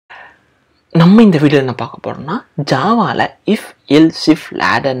நம்ம இந்த வீடியோவில் என்ன பார்க்க போகிறோம்னா ஜாவாவில் இஃப் எல்ஸ் இஃப்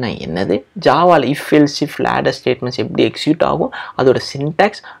லேடர்னா என்னது, ஜாவாவில் if else if ladder statements எப்படி எக்ஸிக்யூட் ஆகும், அதோட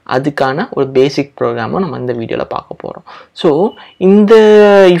சின்டாக்ஸ், அதுக்கான ஒரு பேசிக் ப்ரோக்ராமும் நம்ம இந்த வீடியோவில் பார்க்க போகிறோம். ஸோ இந்த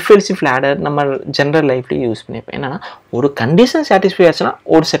இஃப் எல்ஸ் இஃப் லேடர் நம்ம ஜென்ரல் லைஃப்லேயே யூஸ் பண்ணியிருப்போம். என்னென்னா ஒரு கண்டிஷன் சாட்டிஸ்ஃபை ஆச்சுன்னா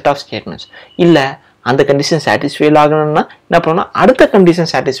ஒரு செட் ஆஃப் ஸ்டேட்மெண்ட்ஸ், இல்லை அந்த கண்டிஷன் சாட்டிஸ்ஃபை ஆகணும்னா என்ன பண்ணணும்னா அடுத்த கண்டிஷன்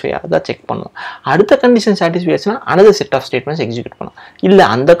சாட்டிஸ்ஃபை ஆகுதா செக் பண்ணுவோம். அடுத்த கண்டிஷன் சாட்டிஸ்ஃபை ஆச்சுன்னா another set of statements execute பண்ணுவோம். இல்லை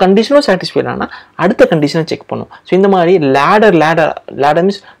அந்த கண்டிஷனும் சாட்டிஸ்ஃபை ஆனால் அடுத்த கண்டிஷனை செக் பண்ணுவோம். ஸோ இந்த மாதிரி ladder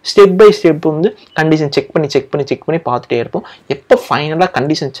means step by step வந்து கண்டிஷன் செக் பண்ணி பார்த்துட்டே இருப்போம். எப்போ ஃபைனலாக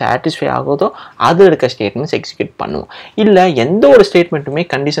கண்டிஷன் சாட்டிஸ்ஃபை ஆகுதோ அதில் இருக்க ஸ்டேட்மெண்ட்ஸ் எக்ஸிக்யூட் பண்ணுவோம். இல்லை எந்த ஒரு ஸ்டேட்மெண்ட்டுமே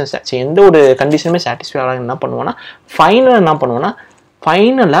எந்த ஒரு கண்டிஷனுமே சாட்டிஸ்ஃபை ஆகாது என்ன பண்ணுவோம்னா ஃபைனலாக என்ன பண்ணுவோம்னா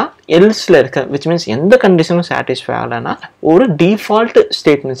எல்ஸில் இருக்க விச் மீன்ஸ் எந்த கண்டிஷனும் சாட்டிஸ்ஃபை ஆகலைன்னா ஒரு டிஃபால்ட்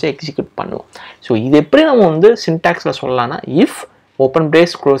ஸ்டேட்மெண்ட்ஸை எக்ஸிக்யூட் பண்ணுவோம். ஸோ இது எப்படி நம்ம வந்து சின்டாக்ஸில் சொல்லலாம்னா if open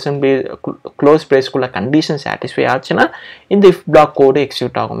brace close பிரேஸ்க்குள்ள condition satisfy ஆச்சுன்னா இந்த இஃப் பிளாக் கோடு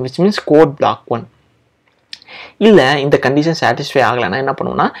எக்ஸிக்யூட் ஆகும் விச் மீன்ஸ் கோட் பிளாக் 1. இல்லை இந்த கண்டிஷன் சாட்டிஸ்ஃபை ஆகலைன்னா என்ன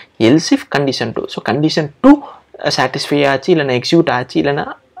பண்ணுவோம்னா else if condition 2. So condition 2 satisfy ஆச்சு இல்லைன்னா எக்ஸிக்யூட் ஆச்சு இல்லைன்னா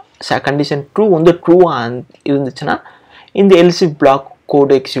கண்டிஷன் 2 வந்து ட்ரூவாக இருந்துச்சுன்னா இந்த else if black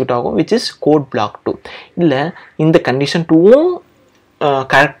code execute ஆகும் விச் இஸ் கோட் பிளாக் 2. இல்லை இந்த கண்டிஷன் 2வும்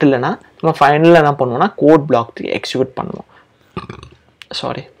கரெக்ட் இல்லைன்னா நம்ம ஃபைனலில் என்ன பண்ணுவோம்னா கோட் பிளாக் 3 எக்ஸிக்யூட் பண்ணுவோம்.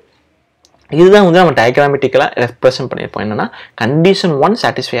 இதுதான் வந்து நம்ம டயக்ராமேட்டிக்கலாக ரெப்ரசன்ட் பண்ணியிருப்போம். என்னென்னா கண்டிஷன் 1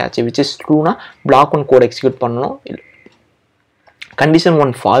 சாட்டிஸ்ஃபை ஆச்சு which is ட்ரூனா black 1 code execute பண்ணணும். கண்டிஷன்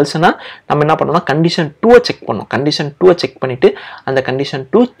 1 ஃபால்ஸ்னா நம்ம என்ன பண்ணோம்னா கண்டிஷன் 2 செக் பண்ணணும். கண்டிஷன் 2 செக் பண்ணிவிட்டு அந்த கண்டிஷன்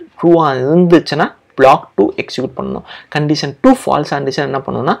 2 ட்ரூவாக இருந்துச்சுன்னா பிளாக் 2 எக்ஸிக்யூட் பண்ணணும். கண்டிஷன் 2 ஃபால்ஸ் ஆனிச்சுன்னா என்ன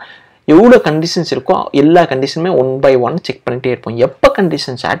பண்ணணும்னா எவ்வளோ கண்டிஷன்ஸ் இருக்கோ எல்லா கண்டிஷனுமே 1 by 1 செக் பண்ணிகிட்டே இருப்போம். எப்போ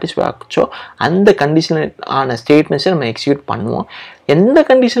கண்டிஷன் சாட்டிஸ்ஃபை ஆச்சோ அந்த கண்டிஷன் ஆன ஸ்டேட்மெண்ட்ஸை நம்ம எக்ஸிக்யூட் பண்ணுவோம். எந்த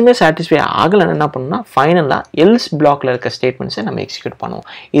கண்டிஷனுமே சாட்டிஸ்ஃபை ஆகலைன்னு என்ன பண்ணணும்னா ஃபைனலாக எல்ஸ் பிளாக்ல இருக்க ஸ்டேட்மெண்ட்ஸை நம்ம எக்ஸிக்யூட் பண்ணுவோம்.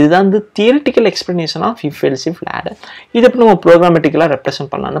 இதுதான் வந்து theoretical explanation of if else if ladder. இதை எப்படி நம்ம ப்ரோக்ராமேட்டிக்கலாக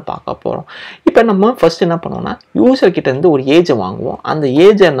ரெப்ரசென்ட் பண்ணலான்னு பார்க்க போகிறோம். இப்போ நம்ம ஃபர்ஸ்ட் என்ன பண்ணுவோம்னா யூசர்கிட்ட இருந்து ஒரு ஏஜை வாங்குவோம். அந்த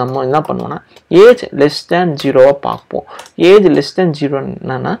ஏஜை நம்ம என்ன பண்ணுவோம்னா ஏஜ் லெஸ் தேன் 0 பார்ப்போம். ஏஜ் லெஸ் தேன் 0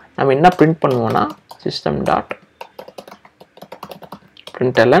 என்னன்னா நம்ம என்ன பிரிண்ட் பண்ணுவோம்னா system dot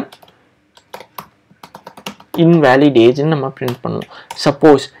println invalid age நம்ம பிரிண்ட் பண்ணுவோம்.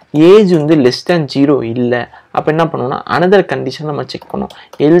 சப்போஸ் ஏஜ் வந்து லெஸ் தேன் 0 இல்லை அப்போ என்ன பண்ணுவோம்னா அனதர் கண்டிஷன் நம்ம செக் பண்ணுவோம்.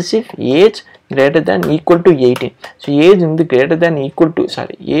 Else if age greater than equal to 18. So age வந்து greater than equal to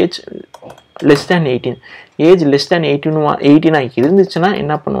age less than 18, age less than 18 இருந்துச்சுன்னா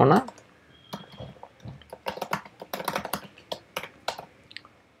என்ன பண்ணுவோம்னா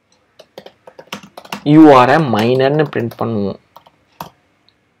you are a minor னு பிரிண்ட் பண்ணுவோம்.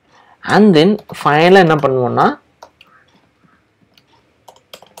 அண்ட் தென் ஃபைனலாக என்ன பண்ணுவோம்னா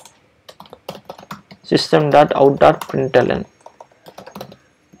system dot out dot println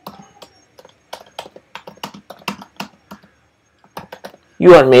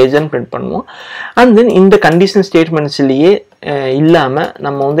you are major print பண்ணுவோம். அண்ட் தென் இந்த கண்டிஷன் ஸ்டேட்மெண்ட்ஸ்லேயே இல்லாமல்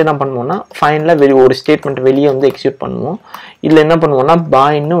நம்ம வந்து என்ன பண்ணுவோம்னா ஃபைனலாக ஒரு ஸ்டேட்மெண்ட் வெளியே வந்து எக்ஸிக்யூட் பண்ணுவோம். இல்லை என்ன பண்ணுவோம்னா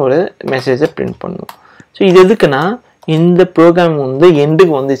பாய்ன்னு ஒரு மெசேஜை பிரிண்ட் பண்ணுவோம். ஸோ இது எதுக்குன்னா இந்த ப்ரோக்ராம் வந்து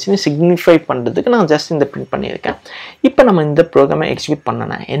எண்டுக்கு வந்துச்சுன்னு சிக்னிஃபை பண்ணுறதுக்கு நான் ஜஸ்ட் இந்த பிரிண்ட் பண்ணியிருக்கேன். இப்போ நம்ம இந்த ப்ரோக்ராமை எக்ஸிக்யூட்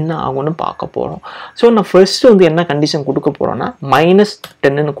பண்ணனா என்ன ஆகும்னு பார்க்க போகிறோம். ஸோ நான் ஃபர்ஸ்ட் வந்து என்ன கண்டிஷன் கொடுக்க போகிறோன்னா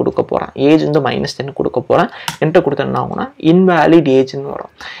 -10ன்னு கொடுக்க போகிறேன். ஏஜ் வந்து -10 கொடுக்க போகிறேன். என்கிட்ட கொடுத்தா என்ன ஆகும்னா இன்வேலிட் ஏஜ்னு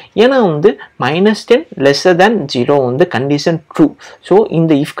வரும். ஏன்னா வந்து -10 lesser than 0 வந்து கண்டிஷன் ட்ரூ. ஸோ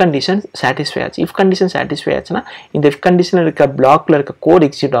இந்த இஃப் கண்டிஷன் சாட்டிஸ்ஃபை ஆச்சு. இஃப் கண்டிஷன் சாட்டிஸ்ஃபை ஆச்சுன்னா இந்த இஃப் கண்டிஷனில் இருக்க பிளாக்ல இருக்க கோட்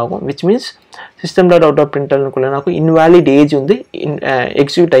எக்ஸிக்யூட் ஆகும் which means system dot out of println invalid age வந்து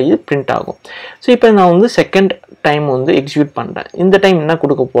எக்ஸிக்யூட் ஆகி பிரிண்ட் ஆகும். ஸோ இப்போ நான் வந்து செகண்ட் டைம் வந்து எக்ஸிக்யூட் பண்ணுறேன். இந்த டைம் என்ன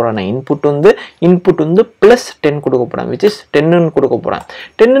கொடுக்க போகிறேன்னா இன்புட் வந்து +10 கொடுக்க போகிறேன் விச் இஸ் 10ன்னு கொடுக்க போகிறேன்.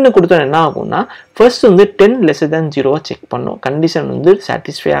 10ன்னு கொடுத்தா என்ன ஆகும்னா ஃபர்ஸ்ட் வந்து 10 lesser than 0 செக் பண்ணும். கண்டிஷன் வந்து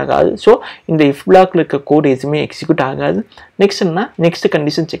சாட்டிஸ்ஃபை ஆகாது. ஸோ இந்த இஃப் பிளாக்ல இருக்க கோட் எதுவுமே எக்ஸிக்யூட் ஆகாது. நெக்ஸ்ட்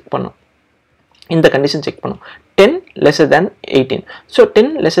கண்டிஷன் செக் பண்ணும். இந்த கண்டிஷன் செக் பண்ணும் 10 lesser than 18. So 10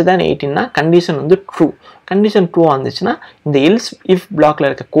 lesser than 18னா condition வந்து ட்ரூ. கண்டிஷன் ட்ரூவாக இருந்துச்சுன்னா இந்த எல்ஸ் இஃப் பிளாக்ல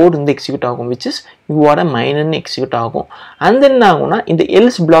இருக்க கோட் வந்து எக்ஸிக்யூட் ஆகும் which is you are மைனர்னு execute ஆகும். அண்ட் தென் என்ன ஆகும்னா இந்த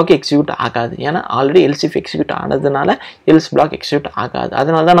எல்ஸ் பிளாக் எக்ஸிக்யூட் ஆகாது. ஏன்னா ஆல்ரெடி எல்ஸ் இஃப் எக்ஸிக்யூட் ஆனதுனால எல்ஸ் பிளாக் எக்ஸிக்யூட் ஆகாது.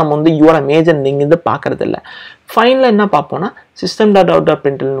 அதனால தான் நம்ம வந்து யூ ஆர் மேஜர் இங்கேருந்து பார்க்கறது இல்லை. ஃபைனலாக என்ன பார்ப்போம்னா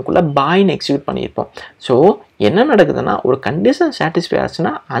system.out.printlnக்குள்ள பாய்னு எக்ஸிக்யூட் பண்ணியிருப்போம். ஸோ என்ன நடக்குதுன்னா ஒரு கண்டிஷன் சாட்டிஸ்ஃபை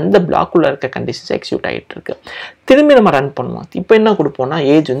ஆச்சுன்னா அந்த பிளாக்குள்ளே இருக்க கண்டிஷன்ஸ் எக்ஸிக்யூட் ஆகிட்டு இருக்கு. திரும்பி நம்ம ரன் பண்ணுவோம். இப்போ என்ன கொடுப்போம்னா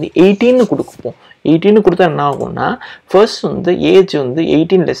ஏஜ் வந்து 18 கொடுப்போம். 18 கொடுத்தா என்ன ஆகும்னா ஃபர்ஸ்ட் வந்து ஏஜ் வந்து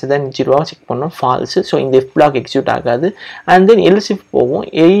 18 லெஸ் தேன் 0 செக் பண்ணோம், ஃபால்ஸு. ஸோ இந்த இஃப் பிளாக் எக்ஸிக்யூட் ஆகாது. அண்ட் தென் எல்ஸ் இஃப் போவோம்.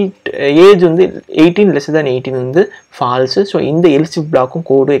 ஏஜ் வந்து 18 லெஸ் தேன் 18 வந்து ஃபால்ஸு. ஸோ இந்த எல்ஸ் இஃப் பிளாக்கும்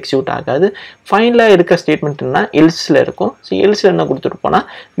கோடும் எக்ஸிக்யூட் ஆகாது. ஃபைனலாக இருக்க ஸ்டேட்மெண்ட்னா எல்ஸில் இருக்கும். ஸோ எல்ஸில் என்ன கொடுத்துருப்போம்னா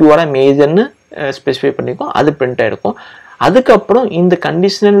யூஆர் மேஜர்னு ஸ்பெசிஃபை பண்ணியிருக்கோம், அது பிரிண்ட் ஆகிருக்கும். அதுக்கப்புறம் இந்த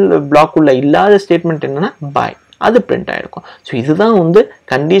கண்டிஷனல் பிளாக் உள்ள இல்லாத ஸ்டேட்மெண்ட் என்னன்னா பாய், அது பிரிண்ட் ஆகிருக்கும். ஸோ இதுதான் வந்து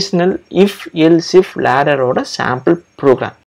conditional if else if லேடரோட sample program.